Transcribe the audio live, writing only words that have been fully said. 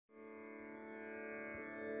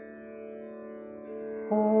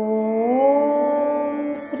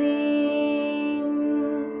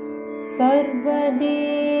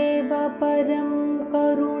सर्वदेव परं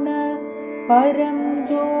करुण परं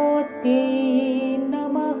ज्योते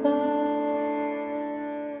नमः.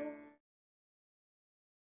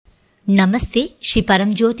 நமஸ்தே. ஸ்ரீ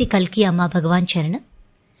பரம்ஜோதி கல்கி அம்மா பகவான் சரணம்.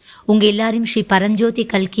 உங்கள் எல்லாரையும் ஸ்ரீ பரம்ஜோதி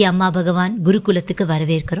கல்கி அம்மா பகவான் குருகுலத்துக்கு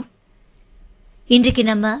வரவேற்கிறோம். இன்றைக்கு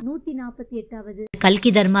நம்ம 148வது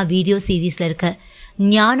கல்கி தர்மா வீடியோ சீரீஸில் இருக்க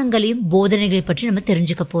ஞானங்களையும் போதனைகளை பற்றி நம்ம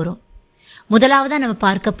தெரிஞ்சுக்க போகிறோம். முதலாவதாக நம்ம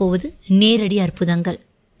பார்க்க போவது நேரடி அற்புதங்கள்.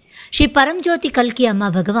 ஸ்ரீ பரம்ஜோதி கல்கி அம்மா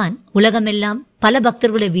பகவான் உலகமெல்லாம் பல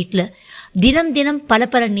பக்தர்களுடைய வீட்டில் தினம் தினம்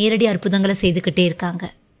பல நேரடி அற்புதங்களை செய்துக்கிட்டே இருக்காங்க.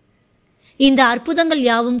 இந்த அற்புதங்கள்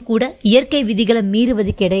யாவும் கூட இயற்கை விதிகளை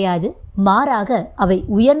மீறுவது கிடையாது, மாறாக அவை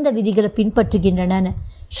உயர்ந்த விதிகளை பின்பற்றுகின்றன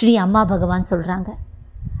ஸ்ரீ அம்மா பகவான் சொல்றாங்க.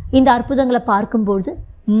 இந்த அற்புதங்களை பார்க்கும்போது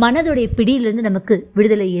மனதுடைய பிடியிலிருந்து நமக்கு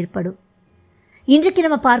விடுதலை ஏற்படும். இன்றைக்கு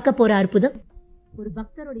நம்ம பார்க்க போற அற்புதம், ஒரு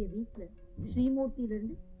பக்தருடைய வீட்டில்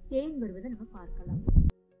ஸ்ரீமூர்த்தியிலிருந்து தேன் வருவதை நம்ம பார்க்கலாம்.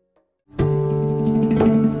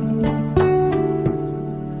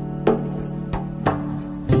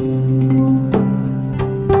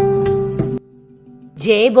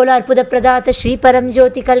 जय बोलो अर्पुद प्रदात श्री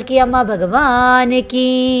परमज्योति कल्कि अम्मा भगवान की.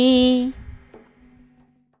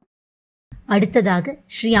 அடுத்ததாக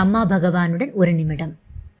ஸ்ரீ அம்மா பகவானுடன் ஒரு நிமிடம்.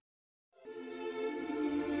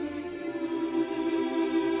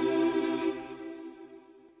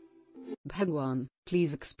 Bhagwan,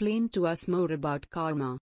 please explain to us more about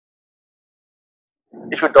karma.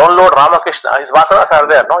 If you download Ramakrishna, his vasanas are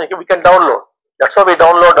there. No, we can download. That's why we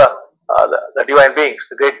download the divine beings,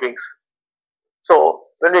 the great beings. So,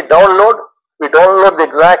 when we download the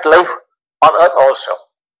exact life on earth also.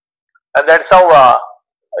 And that's how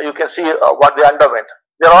you can see what they underwent.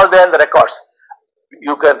 They're all there in the records.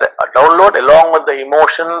 You can download along with the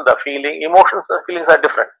emotion, the feeling. Emotions and feelings are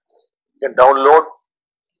different. You can download,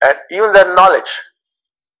 and even their knowledge.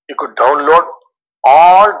 You could download.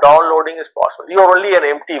 All downloading is possible. You are only an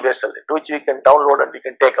empty vessel into which we can download and we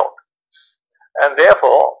can take out. And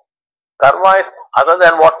therefore, karma is other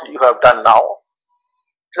than what you have done now.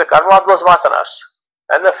 It's the karma of those vasanas,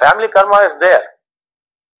 and the family karma is there.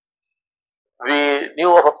 We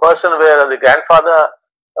knew of a person where the grandfather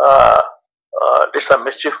did some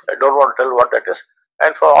mischief. I don't want to tell what that is.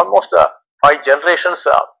 And for almost 5 generations,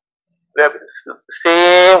 the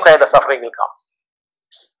same kind of suffering will come.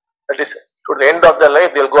 That is, to the end of their life,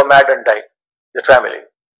 they'll go mad and die. The family.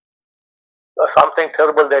 Something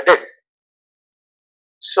terrible they did.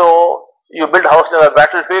 So, you build a house near a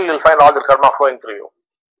battlefield, you'll find all the karma flowing through you.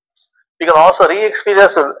 You can also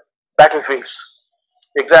re-experience battlefields.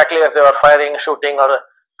 Exactly as they were firing, shooting, or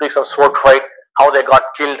doing some sword fight, how they got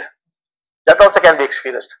killed. That also can be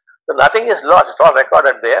experienced. So nothing is lost, it's all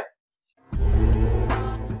recorded there.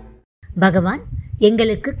 பகவான்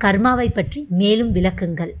எங்களுக்கு கர்மாவை பற்றி மேலும்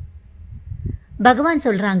விளக்குங்கள். பகவான்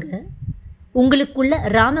சொல்றாங்க, உங்களுக்குள்ள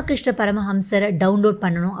Ramakrishna பரமஹம்சரை download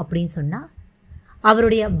பண்ணணும் அப்படின்னு சொன்னால்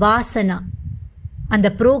அவருடைய வாசனா, அந்த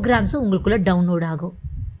ப்ரோக்ராம்ஸும் உங்களுக்குள்ள டவுன்லோட் ஆகும்.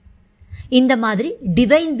 இந்த மாதிரி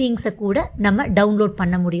டிவைன் பீயிங்ஸை கூட நம்ம டவுன்லோட்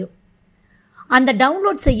பண்ண முடியும். அந்த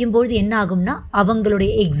டவுன்லோட் செய்யும்போது என்ன ஆகும்னா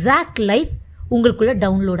அவங்களுடைய எக்ஸாக்ட் லைஃப் உங்களுக்குள்ள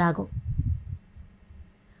டவுன்லோட் ஆகும்.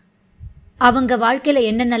 அவங்க வாழ்க்கையில்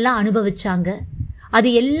என்னென்னலாம் அனுபவிச்சாங்க அது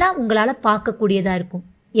எல்லாம் உங்களால் பார்க்கக்கூடியதாக இருக்கும்.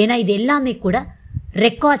 ஏன்னா இது எல்லாமே கூட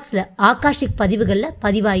ரெக்கார்ட்ஸில், ஆகாஷிக் பதிவுகளில்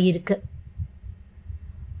பதிவாகியிருக்கு.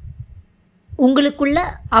 உங்களுக்குள்ள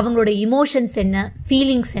அவங்களோட இமோஷன்ஸ் என்ன,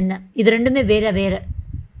 ஃபீலிங்ஸ் என்ன, இது ரெண்டுமே வேறு.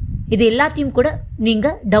 இது எல்லாத்தையும் கூட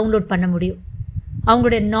நீங்கள் டவுன்லோட் பண்ண முடியும்.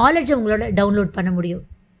 அவங்களுடைய நாலேஜை உங்களோட டவுன்லோட் பண்ண முடியும்.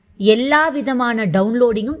 எல்லா விதமான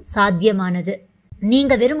டவுன்லோடிங்கும் சாத்தியமானது.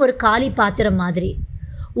 நீங்கள் வெறும் ஒரு காலி பாத்திரம் மாதிரி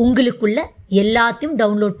உங்களுக்குள்ள எல்லாத்தையும்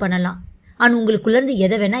டவுன்லோட் பண்ணலாம். ஆனால் உங்களுக்குள்ளேருந்து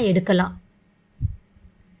எதை வேணால் எடுக்கலாம்.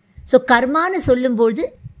 ஸோ கர்மான்னு சொல்லும்போது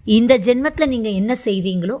இந்த ஜென்மத்தில் நீங்கள் என்ன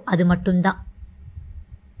செய்தீங்களோ அது மட்டும்தான்.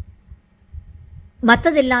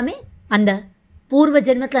 மற்றது எல்லாமே அந்த பூர்வ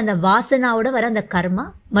ஜென்மத்தில் அந்த வாசனாவோட வர அந்த கர்மா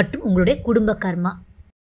மற்றும் உங்களுடைய குடும்ப கர்மா.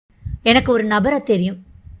 எனக்கு ஒரு நபரை தெரியும்.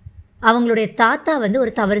 அவங்களுடைய தாத்தா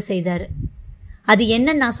ஒரு தவறு செய்தார். அது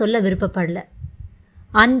என்னன்னு நான் சொல்ல விருப்பப்படல.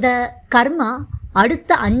 அந்த கர்மா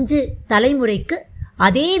அடுத்த 5 தலைமுறைக்கு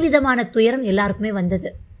அதே விதமான துயரம் எல்லாருக்குமே வந்தது.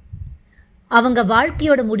 அவங்க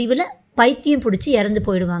வாழ்க்கையோட முடிவில் பைத்தியம் பிடிச்சி இறந்து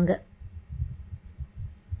போயிடுவாங்க.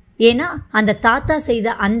 ஏன்னா அந்த தாத்தா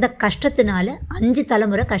செய்த அந்த கஷ்டத்தினால 5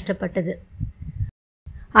 தலைமுறை கஷ்டப்பட்டது.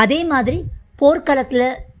 அதே மாதிரி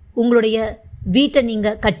போர்க்களத்தில் உங்களுடைய வீட்டை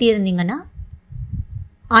நீங்கள் கட்டியிருந்தீங்கன்னா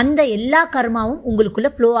அந்த எல்லா கர்மாவும்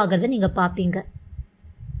உங்களுக்குள்ளே ஃப்ளோ ஆகிறத நீங்கள் பார்ப்பீங்க.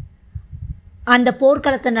 அந்த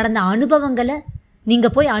போர்க்களத்தில் நடந்த அனுபவங்களை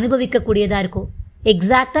நீங்கள் போய் அனுபவிக்கக்கூடியதாக இருக்கும்.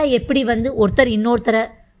 எக்ஸாக்டாக எப்படி ஒருத்தர் இன்னொருத்தரை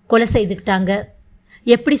கொலை செய்துக்கிட்டாங்க,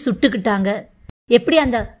 எப்படி சுட்டுக்கிட்டாங்க, எப்படி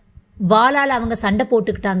அந்த வாளால் அவங்க சண்டை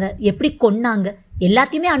போட்டுக்கிட்டாங்க, எப்படி கொன்னாங்க,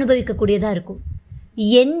 எல்லாத்தையுமே அனுபவிக்கக்கூடியதாக இருக்கும்.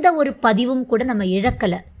 எந்த ஒரு பதிவும் கூட நம்ம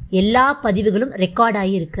இழக்கலை, எல்லா பதிவுகளும் ரெக்கார்ட்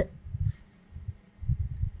ஆகியிருக்கு.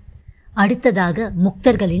 அடுத்ததாக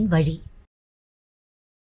முக்தர்களின் வழி.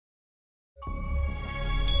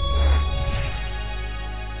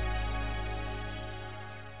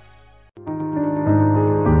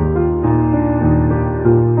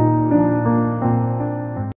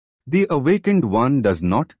 The awakened one does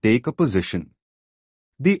not take a position.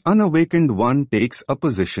 The unawakened one takes a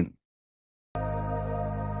position.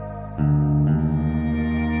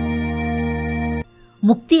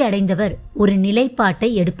 முக்தி அடைந்தவர் ஒரு நிலைப்பாட்டை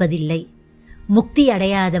எடுப்பதில்லை, முக்தி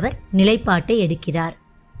அடையாதவர் நிலைப்பாட்டை எடுக்கிறார்.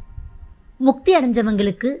 முக்தி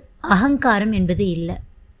அடைஞ்சவங்களுக்கு அகங்காரம் என்பது இல்லை.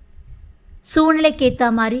 சூழ்நிலைக்கேற்ற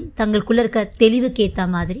மாதிரி, தங்களுக்குள்ள இருக்க தெளிவுக்கேற்ற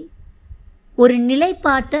மாதிரி ஒரு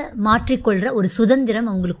நிலைப்பாட்டை மாற்றிக்கொள்கிற ஒரு சுதந்திரம்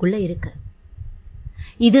அவங்களுக்குள்ள இருக்கு.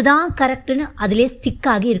 இதுதான் கரெக்டுன்னு அதிலே ஸ்டிக்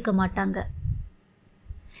ஆகி இருக்க மாட்டாங்க.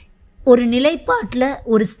 ஒரு நிலைப்பாட்டில்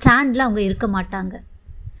ஒரு ஸ்டாண்டில் அவங்க இருக்க மாட்டாங்க.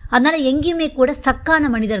 அதனால் எங்கேயுமே கூட ஸ்டக்கான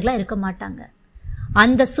மனிதர்களாக இருக்க மாட்டாங்க.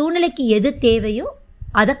 அந்த சூழ்நிலைக்கு எது தேவையோ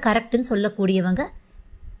அதை கரெக்டுன்னு சொல்லக்கூடியவங்க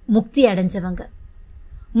முக்தி அடைஞ்சவங்க.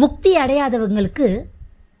 முக்தி அடையாதவங்களுக்கு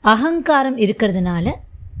அகங்காரம் இருக்கிறதுனால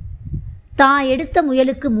தான் எடுத்த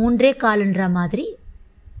முயலுக்கு 3 காலுன்ற மாதிரி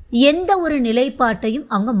எந்த ஒரு நிலைப்பாட்டையும்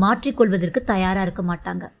அவங்க மாற்றிக்கொள்வதற்கு தயாராக இருக்க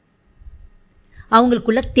மாட்டாங்க.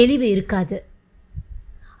 அவங்களுக்குள்ள தெளிவு இருக்காது.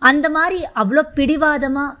 அந்த மாதிரி அவ்வளோ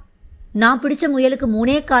பிடிவாதமாக நான் பிடிச்ச முயலுக்கு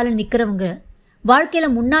 3 கால் நிற்கிறவங்க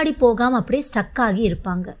வாழ்க்கையில் முன்னாடி போகாமல் அப்படியே ஸ்டக் ஆகி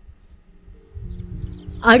இருப்பாங்க.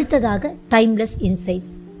 அடுத்ததாக timeless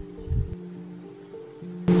insights.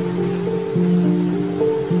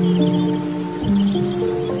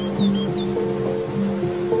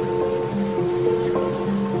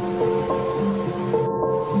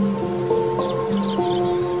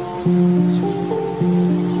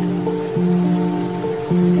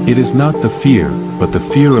 It is not the fear, but the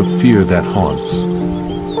fear of fear that haunts.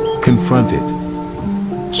 Confront it.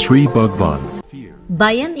 Sri Bhagavan.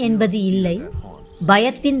 பயம் என்பது இல்லை,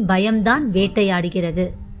 பயத்தின் பயம்தான் வேட்டையாடுகிறது.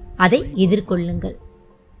 அதை எதிர்கொள்ளுங்கள்.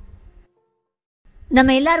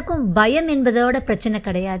 நம்ம எல்லாருக்கும் பயம் என்பதோட பிரச்சனை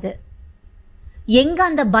கிடையாது. எங்க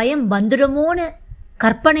அந்த பயம் வந்துடுமோன்னு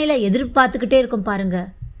கற்பனையில எதிர்பார்த்துக்கிட்டே இருக்கும் பாருங்க,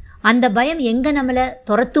 அந்த பயம் எங்க நம்மளை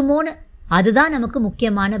துரத்துமோன்னு, அதுதான் நமக்கு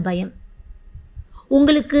முக்கியமான பயம்.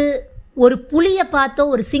 உங்களுக்கு ஒரு புலியை பார்த்தோ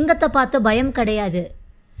ஒரு சிங்கத்தை பார்த்தோ பயம் கிடையாது.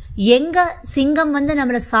 எங்க சிங்கம் வந்து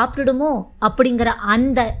நம்மளை சாப்பிடுமோ அப்படிங்கிற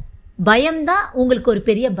அந்த பயம்தான் உங்களுக்கு ஒரு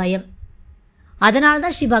பெரிய பயம். அதனால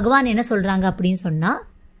தான் ஸ்ரீ பகவான் என்ன சொல்றாங்க அப்படின்னு சொன்னா,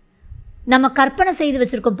 நம்ம கற்பனை செய்து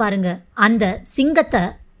வச்சிருக்கோம் பாருங்க, அந்த சிங்கத்தை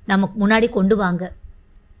நமக்கு முன்னாடி கொண்டு வாங்க.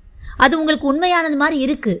 அது உங்களுக்கு உண்மையானது மாதிரி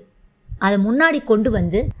இருக்கு, அதை முன்னாடி கொண்டு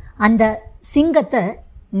வந்து அந்த சிங்கத்தை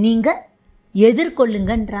நீங்க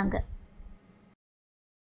எதிர்கொள்ளுங்கன்றாங்க.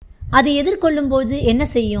 அதை எதிர்கொள்ளும்போது என்ன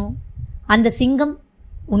செய்யும்? அந்த சிங்கம்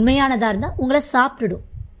உண்மையானதாக இருந்தால் உங்களை சாப்பிட்டுடும்.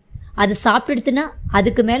 அது சாப்பிட்டுடுத்துனா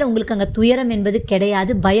அதுக்கு மேலே உங்களுக்கு அங்கே துயரம் என்பது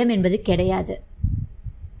கிடையாது, பயம் என்பது கிடையாது.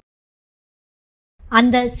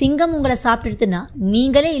 அந்த சிங்கம் உங்களை சாப்பிட்டுடுத்துனா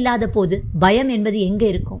நீங்களே இல்லாத போது பயம் என்பது எங்கே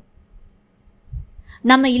இருக்கும்?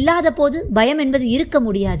 நம்ம இல்லாத போது பயம் என்பது இருக்க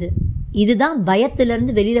முடியாது. இதுதான்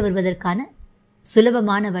பயத்திலிருந்து வெளியில் வருவதற்கான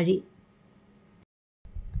சுலபமான வழி.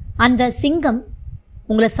 அந்த சிங்கம்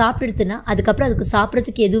உங்களை சாப்பிடுதுன்னா அதுக்கப்புறம் அதுக்கு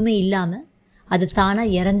சாப்பிட்றதுக்கு எதுவுமே இல்லாமல் அது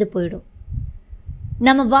தானாக இறந்து போயிடும்.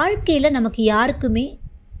 நம்ம வாழ்க்கையில் நமக்கு யாருக்குமே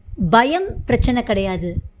பயம் பிரச்சனை கிடையாது,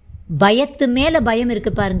 பயத்து மேலே பயம்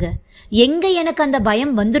இருக்கு பாருங்க. எங்கே எனக்கு அந்த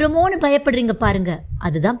பயம் வந்துடுமோன்னு பயப்படுறீங்க பாருங்க,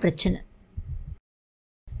 அதுதான் பிரச்சனை.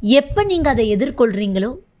 எப்போ நீங்கள் அதை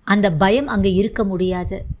எதிர்கொள்கிறீங்களோ அந்த பயம் அங்கே இருக்க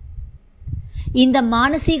முடியாது. இந்த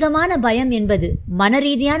மானசீகமான பயம் என்பது,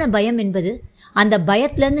 மனரீதியான பயம் என்பது, அந்த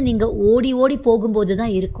பயத்திலேருந்து நீங்கள் ஓடி ஓடி போகும்போது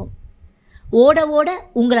தான் இருக்கும். ஓட ஓட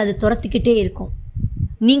உங்களை அது துரத்திக்கிட்டே இருக்கும்.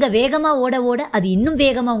 நீங்கள் வேகமாக ஓட ஓட அது இன்னும்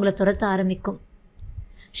வேகமாக உங்களை துரத்த ஆரம்பிக்கும்.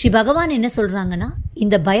 ஸ்ரீ பகவான் என்ன சொல்கிறாங்கன்னா,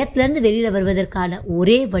 இந்த பயத்திலேருந்து வெளியில் வருவதற்கான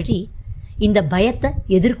ஒரே வழி இந்த பயத்தை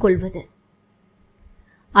எதிர்கொள்வது.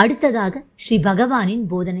 அடுத்ததாக ஸ்ரீ பகவானின்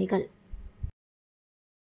போதனைகள்.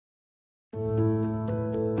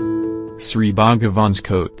 Sri Bhagavan's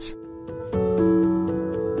quotes.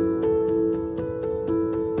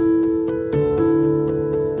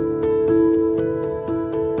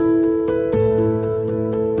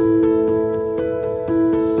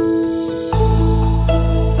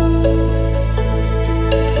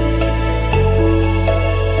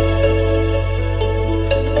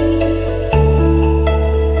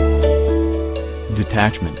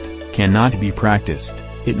 Detachment cannot be practiced,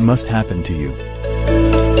 it must happen to you.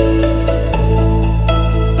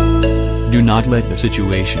 not let the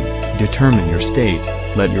situation determine your state,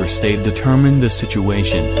 let your state determine the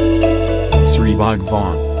situation. Sri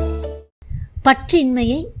Bhagavan.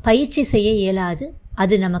 பற்றின்மையை பயிற்சி செய்ய இயலாது,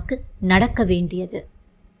 அது நமக்கு நடக்க வேண்டியது.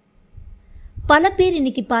 பல பேர்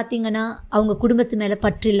இன்னைக்கு பார்த்தீங்கன்னா அவங்க குடும்பத்து மேலே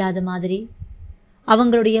பற்றில்லாத மாதிரி,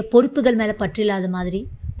 அவங்களுடைய பொறுப்புகள் மேலே பற்றில்லாத மாதிரி,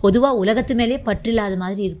 பொதுவாக உலகத்து மேலே பற்றில்லாத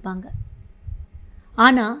மாதிரி இருப்பாங்க.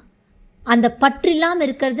 ஆனால் அந்த பற்றில்லாமல்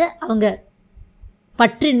இருக்கிறத அவங்க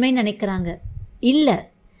பற்றின்மைன்னு நினைக்கிறாங்க. இல்லை,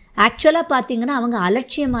 ஆக்சுவலாக பார்த்தீங்கன்னா அவங்க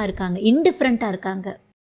அலட்சியமாக இருக்காங்க, இன்டிஃபரண்ட்டாக இருக்காங்க.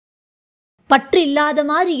 பற்று இல்லாத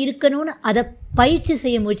மாதிரி இருக்கணும்னு அதை பயிற்சி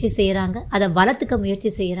செய்ய முயற்சி செய்கிறாங்க, அதை வளர்த்துக்க முயற்சி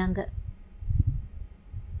செய்கிறாங்க.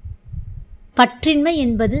 பற்றின்மை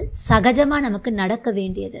என்பது சகஜமாக நமக்கு நடக்க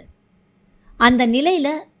வேண்டியது. அந்த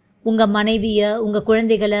நிலையில் உங்கள் மனைவியை, உங்கள்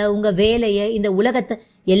குழந்தைகளை, உங்கள் வேலையை, இந்த உலகத்தை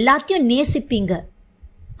எல்லாத்தையும் நேசிப்பீங்க.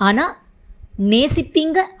 ஆனால்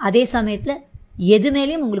நேசிப்பீங்க, அதே சமயத்தில் எது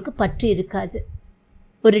மேலேயும் உங்களுக்கு பற்று இருக்காது.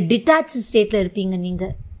 ஒரு டிட்டாச் ஸ்டேட்டில் இருப்பீங்க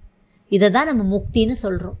நீங்கள். இதை தான் நம்ம முக்தின்னு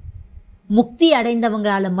சொல்கிறோம். முக்தி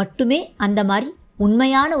அடைந்தவங்களால் மட்டுமே அந்த மாதிரி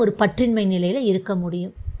உண்மையான ஒரு பற்றின்மை நிலையில் இருக்க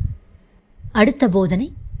முடியும். அடுத்த போதனை,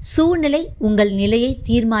 சூழ்நிலை உங்கள் நிலையை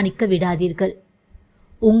தீர்மானிக்க விடாதீர்கள்.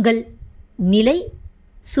 உங்கள் நிலை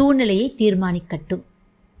சூழ்நிலையை தீர்மானிக்கட்டும்.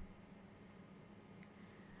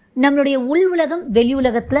 நம்மளுடைய உள் உலகம் வெளி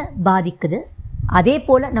உலகத்தில் பாதிக்குது. அதே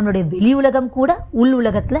போல் நம்மளுடைய வெளி உலகம் கூட உள்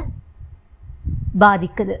உலகத்தில்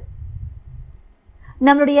பாதிக்குது.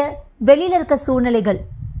 நம்மளுடைய வெளியில் இருக்க சூழ்நிலைகள்,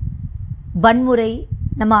 வன்முறை,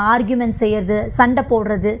 நம்ம ஆர்கியூமெண்ட் செய்கிறது, சண்டை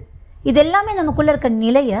போடுறது, இதெல்லாமே நமக்குள்ளே இருக்க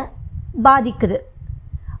நிலையை பாதிக்குது.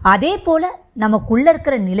 அதே போல் நமக்குள்ளே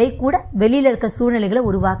இருக்கிற நிலை கூட வெளியில் இருக்க சூழ்நிலைகளை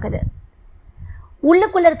உருவாக்குது.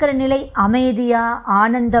 உள்ளுக்குள்ளே இருக்கிற நிலை அமைதியாக,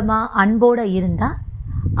 ஆனந்தமாக, அன்போடு இருந்தால்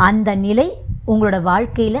அந்த நிலை உங்களோட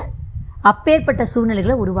வாழ்க்கையில் அப்பேற்பட்ட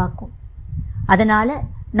சூழ்நிலைகளை உருவாக்கும். அதனால்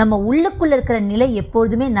நம்ம உள்ளுக்குள்ளே இருக்கிற நிலை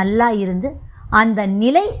எப்பொழுதுமே நல்லா இருந்து அந்த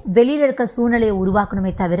நிலை வெளியில் இருக்கிற சூழ்நிலையை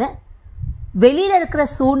உருவாக்கணுமே தவிர, வெளியில் இருக்கிற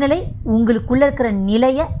சூழ்நிலை உங்களுக்குள்ளே இருக்கிற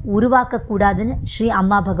நிலையை உருவாக்கக்கூடாதுன்னு ஸ்ரீ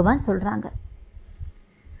அம்மா பகவான் சொல்கிறாங்க.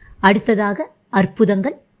 அடுத்ததாக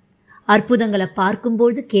அற்புதங்கள். அற்புதங்களை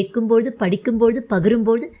பார்க்கும்பொழுது, கேட்கும்பொழுது, படிக்கும்பொழுது,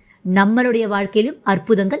 பகிரும்பொழுது நம்மளுடைய வாழ்க்கையிலும்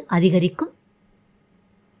அற்புதங்கள் அதிகரிக்கும்.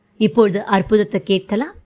 இப்பொழுது அற்புதத்தை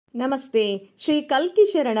கேட்கலாம். நமஸ்தே. ஸ்ரீ கல்கி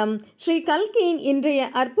சரணம். ஸ்ரீ கல்கியின் இன்றைய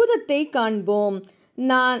அற்புதத்தை காண்போம்.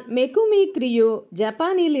 நான் மெகுமி கிரியோ,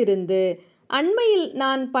 ஜப்பானில் இருந்து. அண்மையில்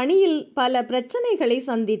நான் பணியில் பல பிரச்சனைகளை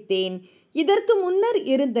சந்தித்தேன். இதற்கு முன்னர்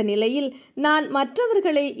இருந்த நிலையில் நான்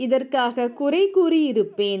மற்றவர்களை இதற்காக குறை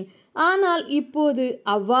கூறியிருப்பேன். ஆனால் இப்போது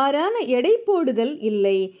அவ்வாறான எடை போடுதல்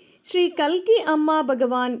இல்லை. ஸ்ரீ கல்கி அம்மா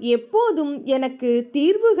பகவான் எப்போதும் எனக்கு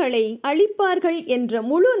தீர்வுகளை அளிப்பார்கள் என்ற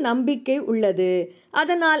முழு நம்பிக்கை உள்ளது.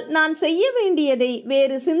 அதனால் நான் செய்ய வேண்டியதை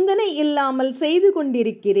வேறு சிந்தனை இல்லாமல் செய்து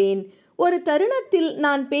கொண்டிருக்கிறேன். ஒரு தருணத்தில்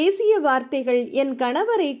நான் பேசிய வார்த்தைகள் என்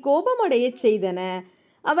கணவரை கோபமடையச் செய்தன.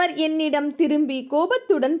 அவர் என்னிடம் திரும்பி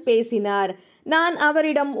கோபத்துடன் பேசினார். நான்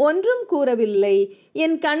அவரிடம் ஒன்றும் கூறவில்லை.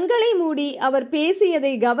 என் கண்களை மூடி அவர்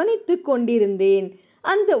பேசியதை கவனித்து கொண்டிருந்தேன்.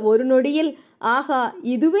 அந்த ஒரு நொடியில் ஆஹா,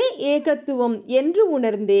 இதுவே ஏகத்துவம் என்று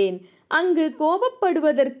உணர்ந்தேன். அங்கு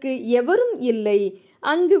கோபப்படுவதற்கு எவரும் இல்லை.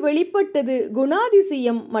 அங்கு வெளிப்பட்டது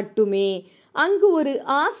குணாதிசயம் மட்டுமே. அங்கு ஒரு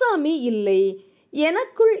ஆசாமி இல்லை.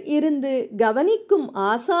 எனக்குள் இருந்து கவனிக்கும்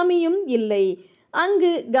ஆசாமியும் இல்லை.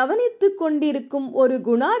 அங்கு கவனித்து கொண்டிருக்கும் ஒரு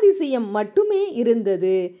குணாதிசயம் மட்டுமே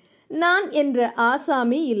இருந்தது. நான் என்ற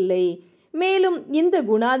ஆசாமி இல்லை. மேலும் இந்த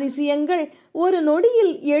குணாதிசயங்கள் ஒரு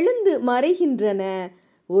நொடியில் எழுந்து மறைகின்றன.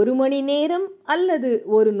 1 மணி நேரம் அல்லது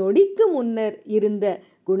 1 நொடிக்கு முன்னர் இருந்த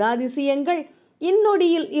குணாதிசயங்கள்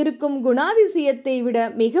இந்நொடியில் இருக்கும் குணாதிசயத்தை விட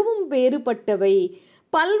மிகவும் வேறுபட்டவை.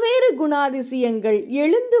 பல்வேறு குணாதிசயங்கள்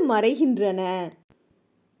எழுந்து மறைகின்றன.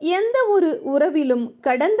 எந்த ஒரு உறவிலும்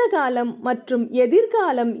கடந்த காலம் மற்றும்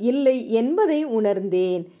எதிர்காலம் இல்லை என்பதை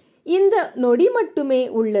உணர்ந்தேன். இந்த நொடி மட்டுமே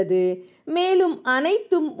உள்ளது. மேலும்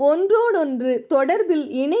அனைத்தும் ஒன்றோடொன்று தொடர்பில்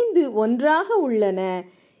இணைந்து ஒன்றாக உள்ளன.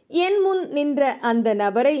 என் முன் நின்ற அந்த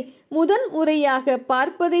நபரை முதன் முறையாக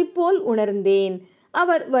பார்ப்பதைப் போல் உணர்ந்தேன்.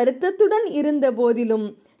 அவர் வருத்தத்துடன் இருந்த போதிலும்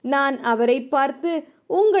நான் அவரை பார்த்து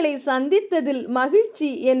உங்களை சந்தித்ததில்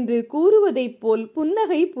மகிழ்ச்சி என்று கூறுவதைப் போல்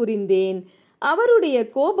புன்னகை புரிந்தேன். அவருடைய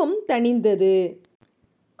கோபம் தணிந்தது.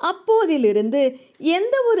 அப்போதிலிருந்து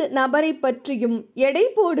எந்த ஒரு நபரை பற்றியும் எடை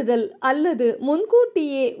போடுதல் அல்லது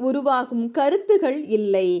முன்கூட்டியே உருவாகும் கருத்துகள்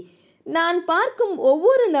இல்லை. நான் பார்க்கும்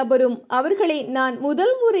ஒவ்வொரு நபரும் அவர்களை நான்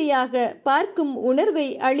முதல் முறையாக பார்க்கும் உணர்வை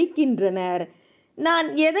அளிக்கின்றனர். நான்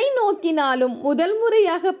எதை நோக்கினாலும் முதல்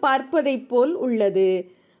முறையாக பார்ப்பதைப் போல் உள்ளது.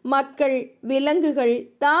 மக்கள், விலங்குகள்,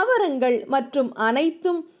 தாவரங்கள் மற்றும்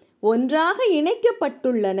அனைத்தும் ஒன்றாக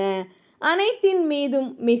இணைக்கப்பட்டுள்ளன. அனைத்தின் மீதும்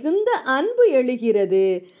மிகுந்த அன்பு எழுகிறது.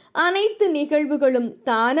 அனைத்து நிகழ்வுகளும்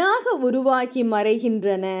தானாக உருவாகி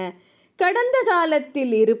மறைகின்றன. கடந்த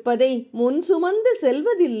காலத்தில் இருப்பதை முன் சுமந்து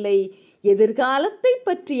செல்வதில்லை. எதிர்காலத்தை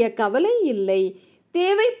பற்றிய கவலை இல்லை.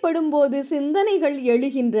 தேவைப்படும் போது சிந்தனைகள்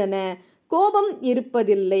எழுகின்றன. கோபம்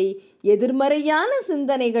இருப்பதில்லை. எதிர்மறையான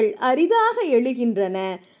சிந்தனைகள் அரிதாக எழுகின்றன.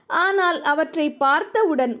 ஆனால் அவற்றை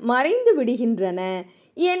பார்த்தவுடன் மறைந்து விடுகின்றன.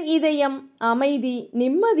 என் இதயம் அமைதி,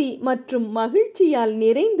 நிம்மதி மற்றும் மகிழ்ச்சியால்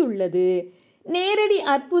நிறைந்துள்ளது. நேரடி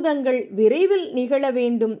அற்புதங்கள் விரைவில் நிகழ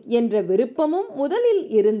வேண்டும் என்ற விருப்பமும் முதலில்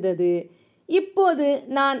இருந்தது. இப்போது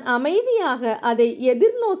நான் அமைதியாக அதை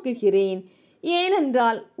எதிர்நோக்குகிறேன்.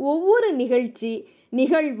 ஏனென்றால் ஒவ்வொரு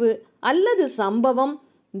நிகழ்வு அல்லது சம்பவம்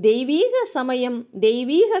தெய்வீக சமயம்,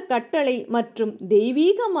 தெய்வீக கட்டளை மற்றும்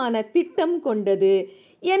தெய்வீகமான திட்டம் கொண்டது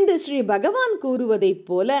என்று ஸ்ரீ பகவான் கூறுவதைப்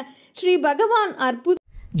போல ஸ்ரீ பகவான்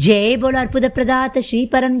ஜெய் போல அற்புத பிரதாத்த ஸ்ரீ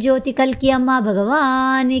பரம்ஜோதி கல்கி அம்மா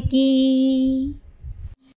பகவான் கி.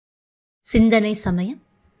 சிந்தனை சமயம்.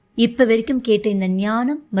 இப்ப வரைக்கும் கேட்ட இந்த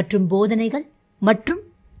ஞானம் மற்றும் போதனைகள் மற்றும்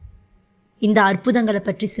இந்த அற்புதங்களை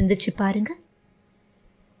பற்றி சிந்திச்சு பாருங்க.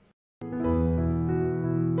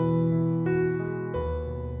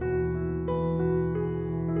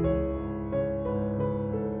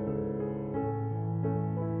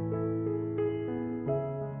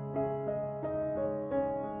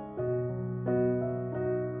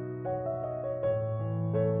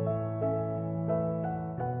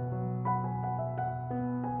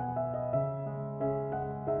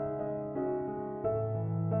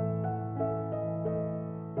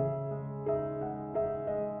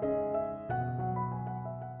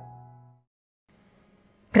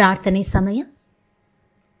 பிரார்த்தனை சமயம்.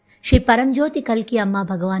 ஸ்ரீ பரம்ஜோதி கல்கி அம்மா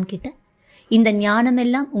பகவான் கிட்ட இந்த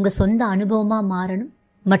ஞானமெல்லாம் உங்கள் சொந்த அனுபவமாக மாறணும்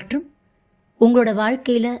மற்றும் உங்களோட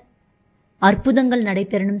வாழ்க்கையில் அற்புதங்கள்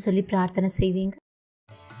நடைபெறணும்னு சொல்லி பிரார்த்தனை செய்வீங்க.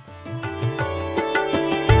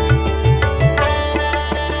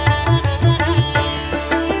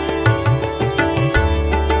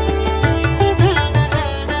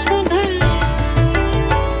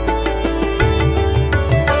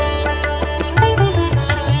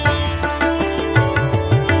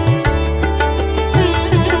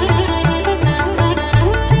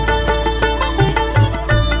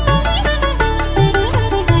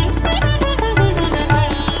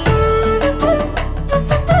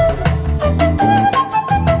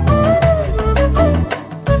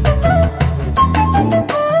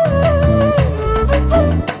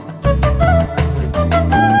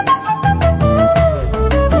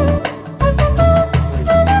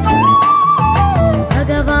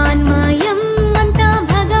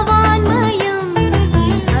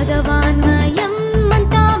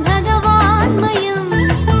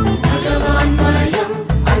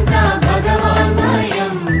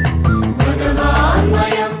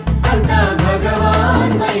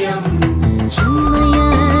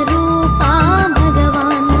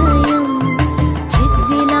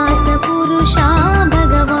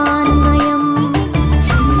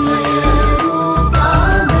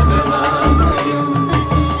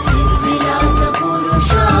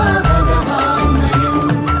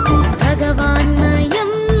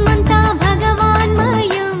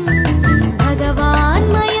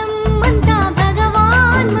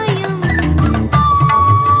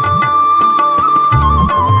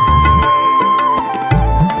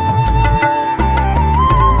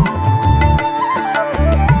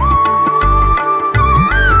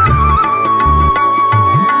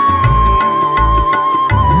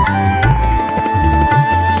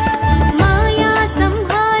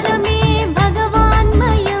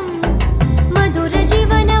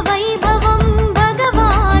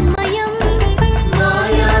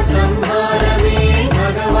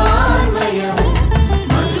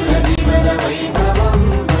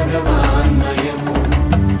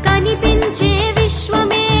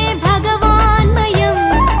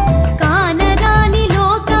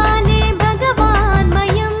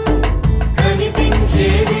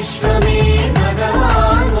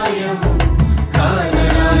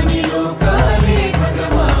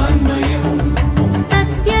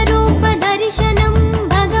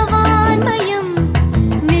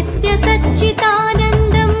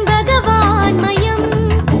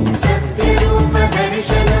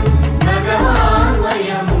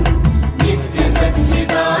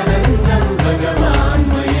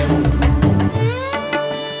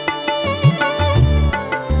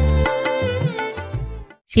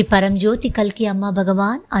 श्री परमज्योति कल्कि अम्मा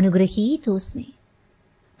भगवान अनुग्रहीतोस्मि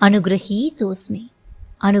अनुग्रहीतोस्मि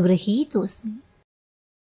अनुग्रहीतोस्मि.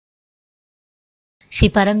 ஸ்ரீ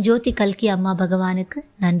பரம்ஜோதி கல்கி அம்மா பகவானுக்கு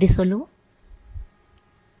நன்றி சொல்லுவோம்.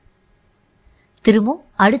 திரும்பவும்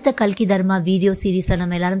அடுத்த கல்கி தர்மா வீடியோ சீரீஸில்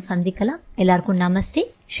நம்ம எல்லாரும் சந்திக்கலாம். எல்லாருக்கும் நமஸ்தே.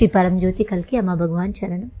 ஸ்ரீ பரம்ஜோதி கல்கி அம்மா பகவான்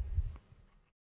சரணம்.